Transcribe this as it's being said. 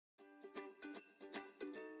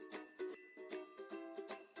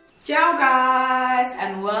Ciao guys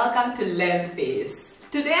and welcome to Lempies.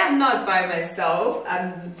 Today I'm not by myself,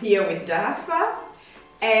 I'm here with Ndahafa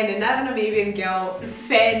and another Namibian girl,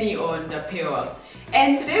 Fenni on the panel.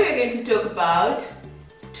 And today we're going to talk about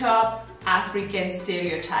top African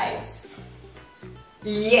stereotypes.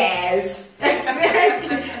 Yes, exactly.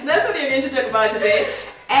 That's what we're going to talk about today.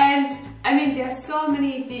 And I mean, there are so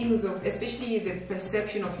many things of, especially the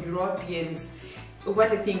perception of Europeans,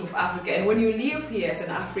 what they think of Africa. And when you live here as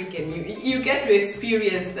an African, you get to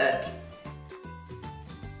experience that.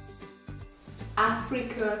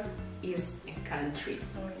 Africa is a country.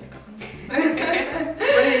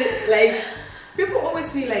 Like, people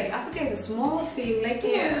always feel like Africa is a small thing, like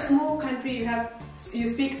it's a small country, you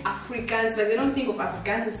speak Afrikaans, but they don't think of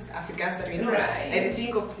Afrikaans as Afrikaans that we know. Right. And they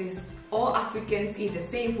think of this, all Africans eat the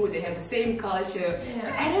same food, they have the same culture.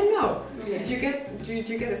 Yeah. I don't know. Yeah. Do you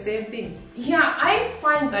get the same thing? Yeah, I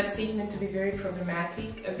find that statement to be very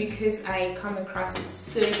problematic because I come across it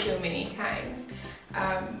so many times.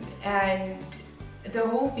 And the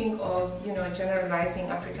whole thing of, generalizing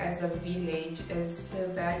Africa as a village is so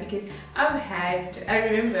bad because I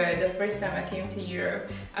remember the first time I came to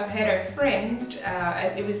Europe, I've had a friend,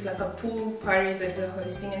 it was like a pool party that we were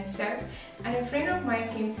hosting and stuff, and a friend of mine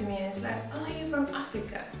came to me and was like, "Oh, are you from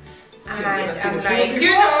Africa?" And I'm like,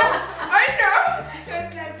 I know. It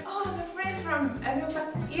was like, "Oh, I'm a friend from," and I was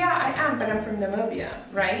like, "Yeah, I am, but I'm from Namibia,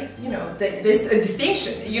 right? There's a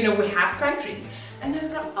distinction, we have countries." And I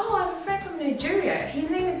was like, "Oh, I have a friend from Nigeria. His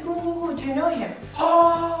name is who, do you know him?"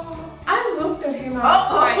 Oh, I looked at him and I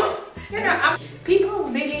was like, people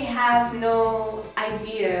really have no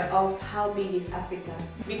idea of how big is Africa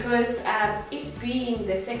because it being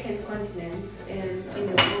the second continent in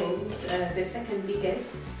the world, the second biggest,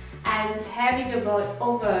 and having about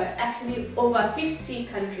over 50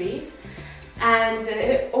 countries and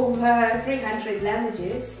over 300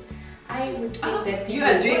 languages. I would think that you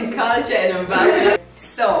are doing culture and environment.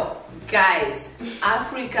 So, guys,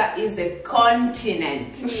 Africa is a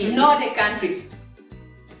continent, not a country.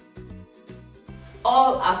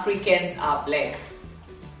 All Africans are black.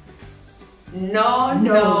 No.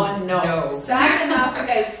 Southern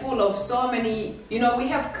Africa is full of so many, we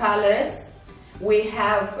have coloreds, we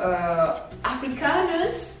have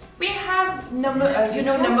Afrikaners, we have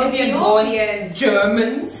Namibian born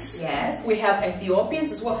Germans. Yes, we have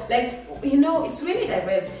Ethiopians as well. Like, it's really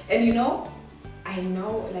diverse. And I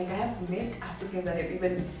know, like, I have met Africans that have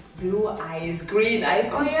even blue eyes, green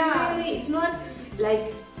eyes. Oh, yeah. Really, it's not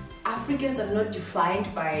like Africans are not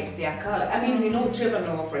defined by their color. I mean, Trevor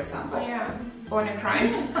Noah, for example. Oh, yeah. Born in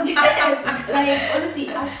crime. Yes. Like, honestly,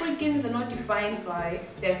 Africans are not defined by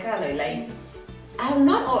their color. Like,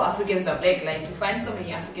 not all Africans are black. Like, to find so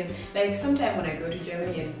many Africans, like, sometime when I go to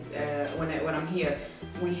Germany and when I'm here,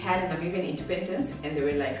 we had Namibian independence, and there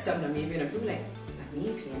were like some Namibian people like,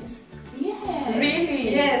 Namibians? Yeah.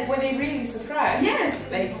 Really? Yes. Were they really surprised? Yes.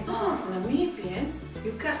 Like, Namibians?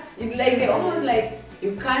 You can't. Like, they almost like,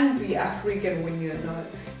 you can't be African when you're not.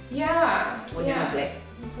 Yeah. When you're not black.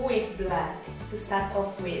 Who is black to start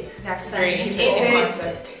off with? That's very interesting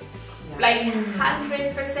concept. Like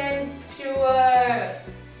 100% pure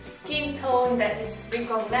skin tone that is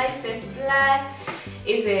recognized as black?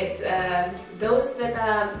 Is it those that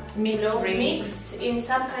are mixed in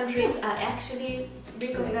some countries are actually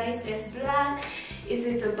recognized as black? Is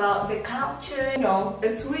it about the culture? No,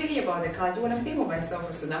 it's really about the culture. When I'm thinking of myself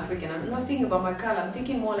as an African, I'm not thinking about my color. I'm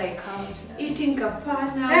thinking more like eating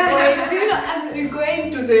kapana, I'm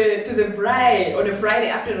going to the braai on a Friday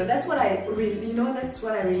afternoon. That's what I that's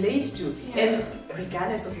what I relate to. Yeah. And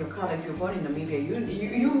regardless of your color, if you're born in Namibia,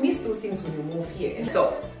 you miss those things when you move here. And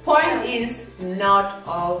so, point is, not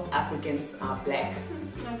all Africans are black.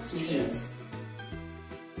 That's true.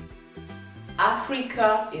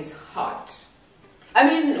 Africa is hot. I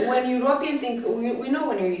mean, when Europeans think,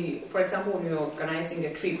 for example, when we're organizing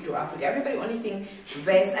a trip to Africa, everybody only think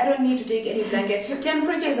vest. I don't need to take any blanket.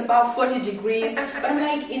 Temperature is about 40 degrees. But I'm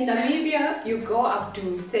like, in Namibia, you go up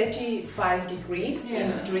to 35 degrees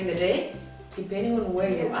during the day. Depending on where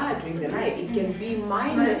you are during the night, it can be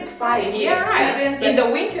 -5. Yeah, right. In the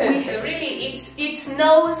winter, really, it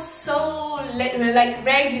snows so like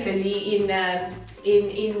regularly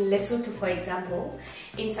in Lesotho, for example.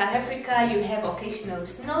 In South Africa, you have occasional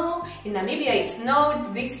snow. In Namibia, it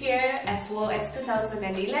snowed this year as well as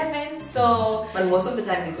 2011. So, but most of the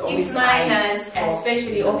time it's always minus,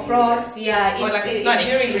 especially or frost. Yeah, it's not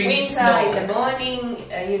during winter, snow. in the morning,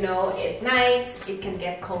 at night, it can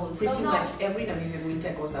get cold. Pretty much every Namibian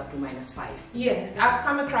winter goes up to -5. Yeah, I've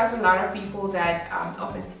come across a lot of people that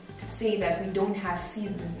often say that we don't have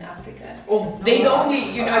seasons in Africa. Oh, There's only,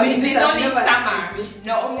 you know, I mean, there's only never summer.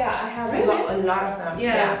 No, oh yeah, I have a lot of them.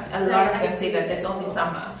 Yeah. A lot of them say that there's only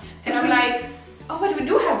summer. And I'm like, oh, but we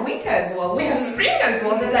do have winter as well. We have spring as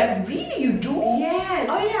well. They're like, really, you do? Yes.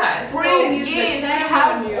 Oh yeah. Spring is yes, the we time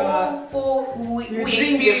have when all four. We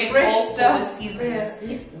drink the experience fresh all stuff. four seasons.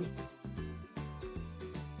 Yeah.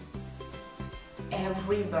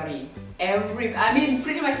 I mean,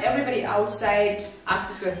 pretty much everybody outside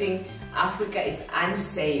Africa think Africa is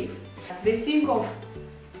unsafe. They think of,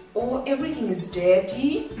 oh, everything is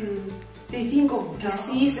dirty. They think of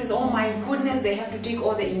diseases. Oh my goodness, they have to take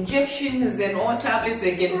all the injections and all tablets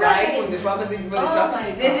they can buy from the pharmacy.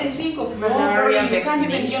 Then they think of Malaria, robbery. You can't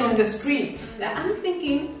even get on the street. I'm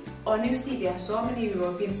thinking, honestly, there are so many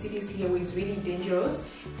European cities here where it's really dangerous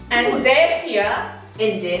And dirtier.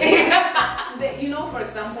 and dead. You know, for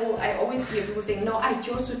example, I always hear people saying, no, I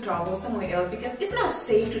chose to travel somewhere else because it's not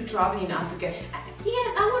safe to travel in Africa. Yes,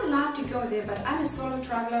 I would love to go there, but I'm a solo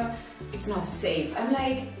traveler. It's not safe. I'm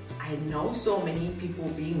like, I know so many people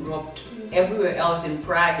being robbed everywhere else, in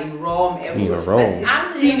Prague, in Rome, everywhere. Rome.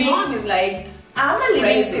 I'm living. Rome is like, I'm a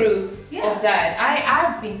living crazy. proof Yeah. of that.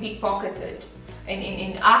 I've been pickpocketed.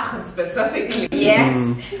 In Aachen specifically. yes.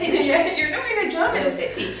 You know, in a German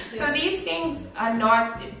city. So these things are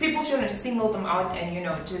not, people shouldn't single them out and, you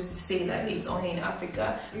know, just say that it's only in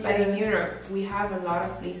Africa. But in Europe, we have a lot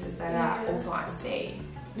of places that are also unsafe.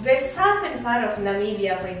 The southern part of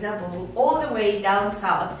Namibia, for example, all the way down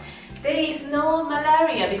south, there is no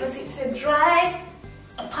malaria because it's a dry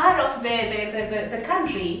part of the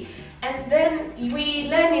country. And then we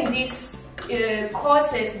learn in these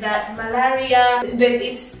courses that malaria,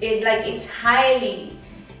 it's highly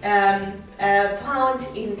found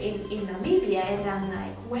in Namibia, and I'm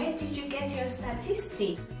like, where did you get your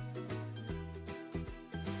statistic?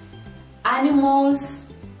 Animals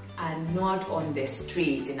are not on the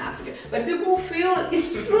streets in Africa, but people feel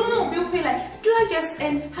it's true. People feel like, do I just,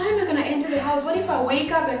 and how am I gonna enter the house? What if I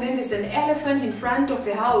wake up and then there's an elephant in front of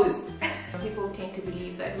the house? People tend to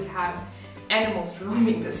believe that we have animals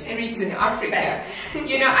roaming the streets in Africa.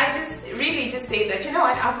 You know, I just really just say that, you know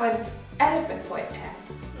what, I have an elephant for a pet.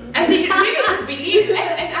 And they really just believe,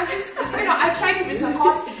 and I'm just, you know, I try to be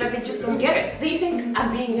sarcastic, but they just don't get it. They think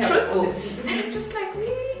I'm being truthful. And I'm just like,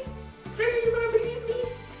 really? Really, you're gonna believe me?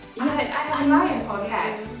 Yeah, I have a lion for a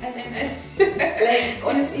cat. And Like,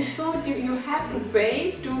 honestly, it's so you have to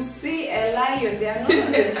pay to see a lion. They are not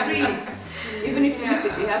on the street. Even if you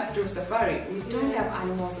visit, you have to do safari. We don't have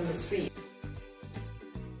animals on the street.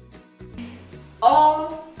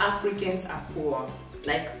 All Africans are poor.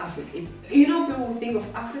 Like Africa, you know, people think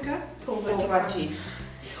of Africa, poverty.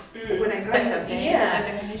 When I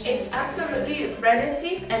graduated, It's absolutely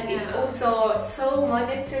relative, and it's also so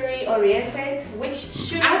monetary oriented, which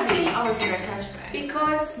should I be. think I was gonna catch that.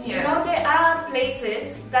 Because you know, there are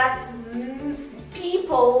places that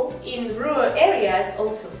people in rural areas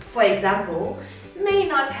also, for example, may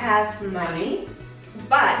not have money,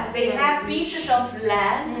 but they have pieces of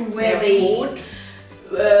land where they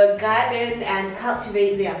garden and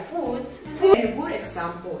cultivate their food. A good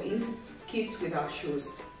example is kids without shoes.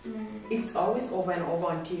 It's always over and over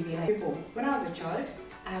on TV. Like people, when I was a child,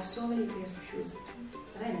 I have so many pairs of shoes.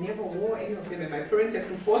 And I never wore any of them, and my parents had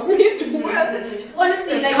to force me to wear them.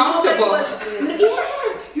 Honestly, it's like comfortable.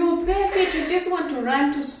 Yes, you're perfect. You just want to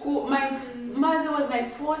run to school. My mother was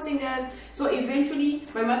like forcing us. So eventually,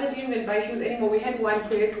 my mother didn't even buy shoes anymore. We had one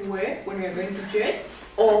pair to wear when we were going to church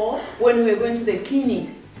or when we were going to the clinic.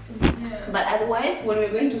 But otherwise, when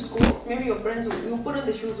we're going to school, maybe your parents will put on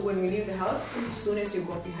the shoes when we leave the house. As soon as you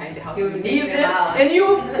go behind the house, you leave them out. And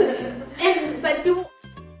you but do.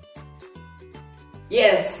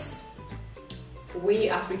 Yes, we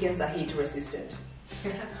Africans are heat resistant.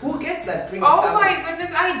 Who gets that? Oh my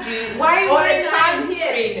goodness, I do. Why All are the you time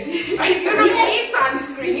sunscreen? You don't need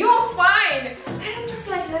sunscreen. You're fine. And I'm just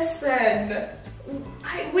like, listen.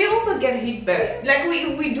 We also get heat burn. Like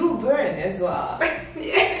we do burn as well.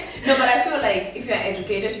 No, but I feel like if you're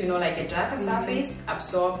educated, you know, like a darker surface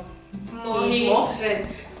absorb heat more.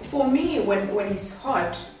 For me, when it's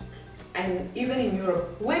hot, and even in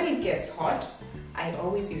Europe, when it gets hot, I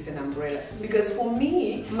always use an umbrella because for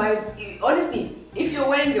me, honestly, if you're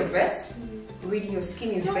wearing your vest, really your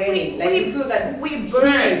skin is burning. Like you feel that we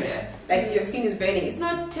burn. Like your skin is burning. It's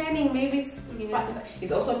not turning, maybe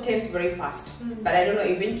it also turns very fast. But I don't know,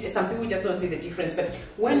 eventually some people just don't see the difference. But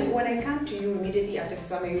when I come to you immediately after the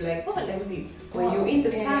summer, you're like, oh, Lempi. When you're in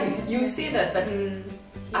the sun, you see that. But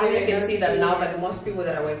I can see that now, but most people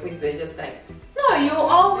that I work with, they're just like, no, you're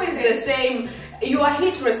always the same. You are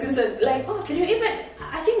heat resistant. Like, oh, can you even,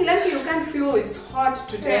 I think think Lempi, you can't feel it's hot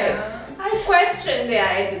today. Yeah. I question their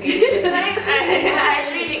education.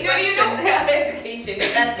 I really question their education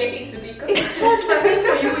in that case because It's hot, but I think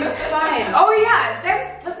for you it's fine. Oh yeah,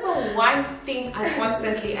 that's the one thing I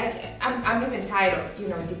constantly. I'm even tired of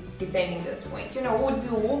defending this point. We'd be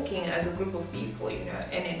walking as a group of people, and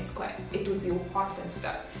it would be hot and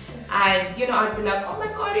stuff, and I'd be like, oh my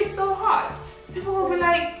god, it's so hot. People will be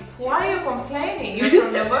like, why are you complaining? You're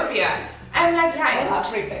from Namibia. I'm like, yeah, from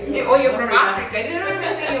Africa. Or you're from Africa. They don't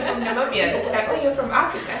even say you're from Namibia. They're like, oh, you're from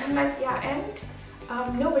Africa. And I'm like, yeah, and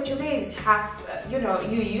no, but you guys have, you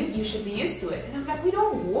should be used to it. And I'm like, we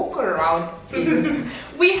don't walk around things.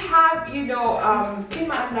 We have,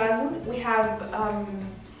 klima and we have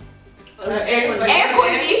air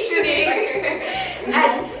conditioning,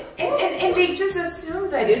 and they just assume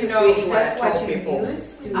that This is really what that's I what tell you're people.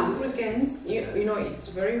 used to. Africans, it's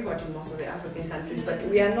very hot in most of the African countries, but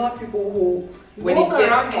we are not people who, when Walk it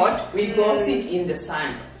gets around hot, we go sit in the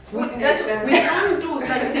sun. We don't do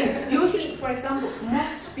such thing. Usually, for example,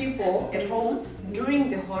 most people at home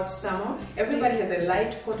during the hot summer, everybody has a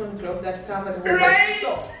light cotton cloth that covers the whole body. Right.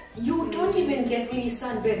 So you don't even get really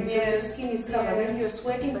sunburned because Yeah. your skin is covered. Yeah. Maybe you're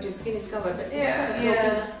sweating, but your skin is covered. But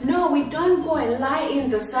Yeah. no, we don't go and lie in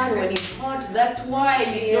the sun when it's hot. That's why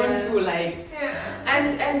you don't Yeah. feel like.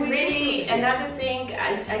 And really another thing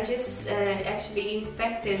I just actually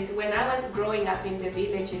inspected when I was growing up in the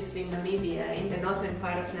villages in Namibia, in the northern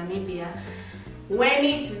part of Namibia. When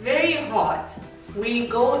it's very hot, we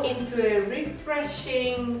go into a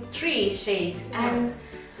refreshing tree shade and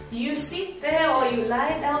you sit there or you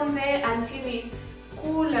lie down there until it's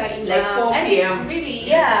cooler enough. Like 4 and p.m. it's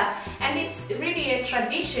really and it's really a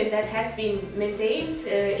tradition that has been maintained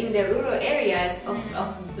in the rural areas of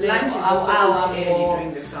Lunch is also early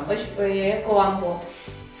during the summer.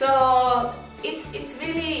 So it's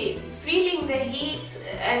really feeling the heat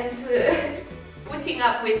and putting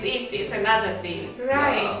up with it is another thing.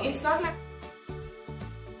 Right. Wow. It's not like.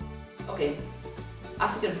 Okay,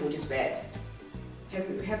 African food is bad. Have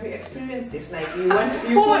you experienced this? Like you cook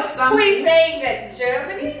Who something. is saying that?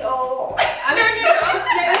 Germany or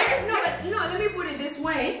No, let me put it this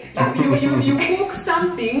way. You cook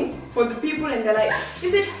something for the people and they're like,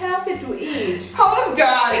 is it healthy to eat? Hold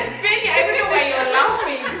on, Fenni, I don't know why you're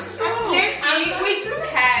laughing. It's true. We just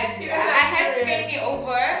had, I had Fenni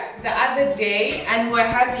over the other day and we're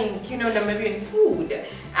having, Namibian food.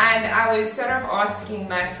 And I was sort of asking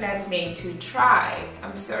my flatmate to try.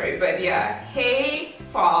 I'm sorry, but yeah. Hey,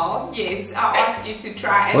 Paul, yes, I asked you to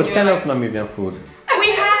try. What kind of Namibian food?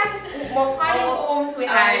 We had mopani forms, we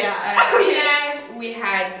had spinach, we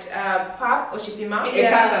had pap or shipima,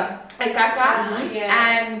 ekaka,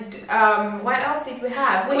 and what else did we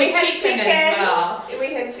have? We had chicken as well.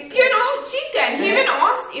 We had chicken. Chicken. He even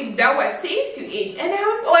asked if that was safe to eat, and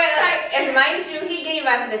I'm just like, and mind you, he gave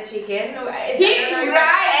us the chicken. He's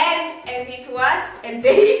right, and it was, and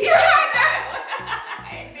they,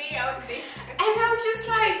 and I'm just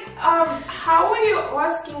like, how are you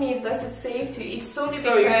asking me if this is safe to eat? Solely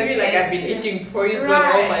So because you feel like I've been eating poison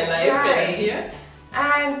all my life and here?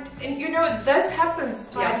 And this happens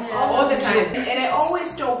quite all the time. And I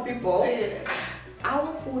always tell people,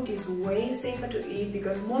 our food is way safer to eat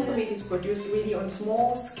because most of it is produced really on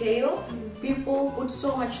small scale. People put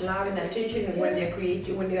so much love and attention when they're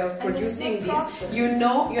producing this. You are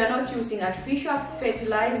not using artificial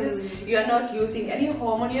fertilizers, you are not using any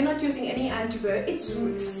hormone, you're not using any antibiotics.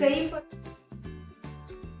 It's safer.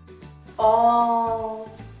 All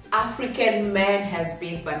African man has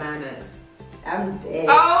big bananas. I'm dead.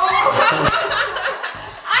 Oh!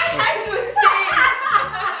 I had to think.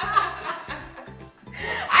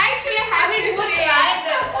 I actually had to think.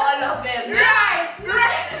 all of them. Right.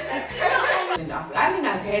 I mean,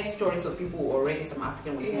 I've heard stories of people who already some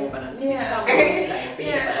African with small bananas. Yeah. Some really like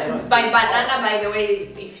big, but I don't By think banana, by the way,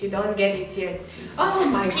 if you don't get it yet. oh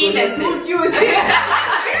my Peanuts. goodness, would you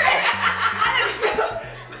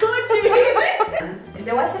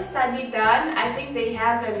There was a study done. I think they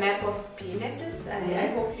have a map of penises. I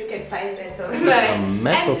hope you can find that online. A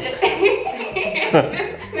map of...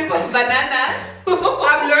 of banana.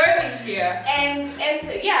 I'm learning here. And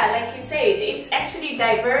yeah, like you said, it's actually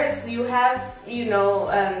diverse. You have,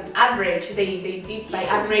 average. They did by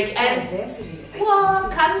average. And well,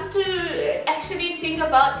 come to actually think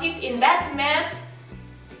about it, in that map,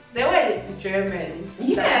 there were Germans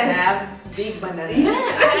that have big bananas.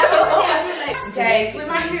 Guys, we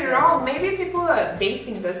might be wrong. Maybe people are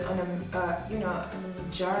basing this on a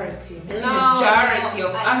majority. Majority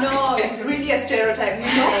of Africans. No, it's really a stereotype. It's a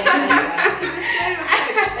stereotype.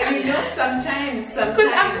 And sometimes.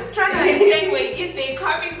 Because I'm just trying to understand where is they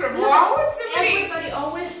coming from. Wow, what's the everybody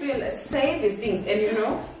always will say these things, and you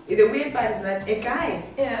know, the weird part is that a guy,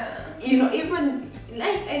 you know, even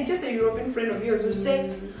like, and just a European friend of yours will say,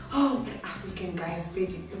 oh, but African guys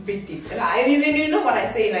beat this, and you know what I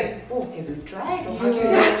say, like, oh, have you tried, or how do you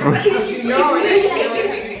know?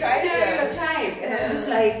 It's like stereotype, and I'm just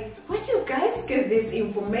like, where do you guys get this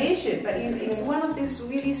information? But it's one of these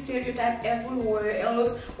really stereotypes everywhere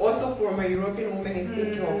else. Also, from a European woman is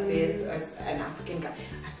thinking of this as an African guy.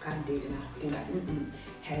 I can't date an African guy.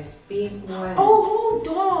 Has big ones. Oh, hold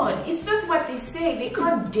on. It's just what they say. They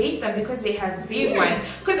can't date them because they have big ones.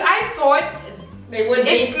 Because I thought they would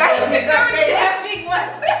date it's like they don't have big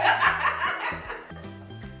ones.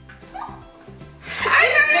 I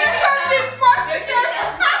know it's something positive.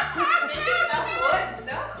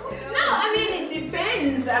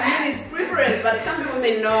 I mean, it's preference, but some people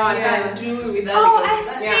say, no, I can't do it with that. Oh,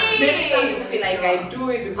 because I see. Maybe some people feel like I do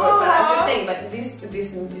it because, but I'm just saying, but this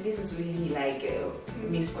is really like a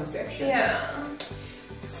misconception. Yeah.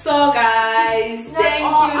 So guys,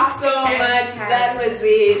 thank you so much. That was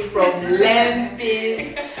it from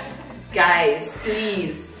Lempies. Guys,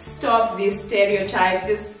 please stop these stereotypes.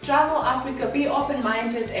 Just travel Africa, be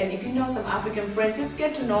open-minded, and if you know some African friends, just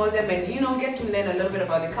get to know them and, you know, get to learn a little bit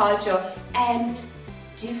about the culture and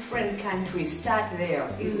different countries. Start there.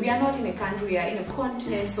 We are not in a country, we are in a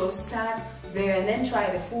continent, so start there and then try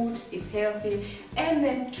the food. It's healthy, and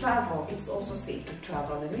then travel. It's also safe to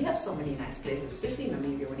travel, and we have so many nice places, especially in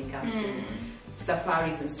Namibia when it comes to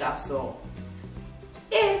safaris and stuff. So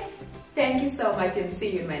thank you so much, and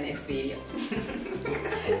see you in my next video.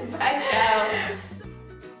 Bye, ciao.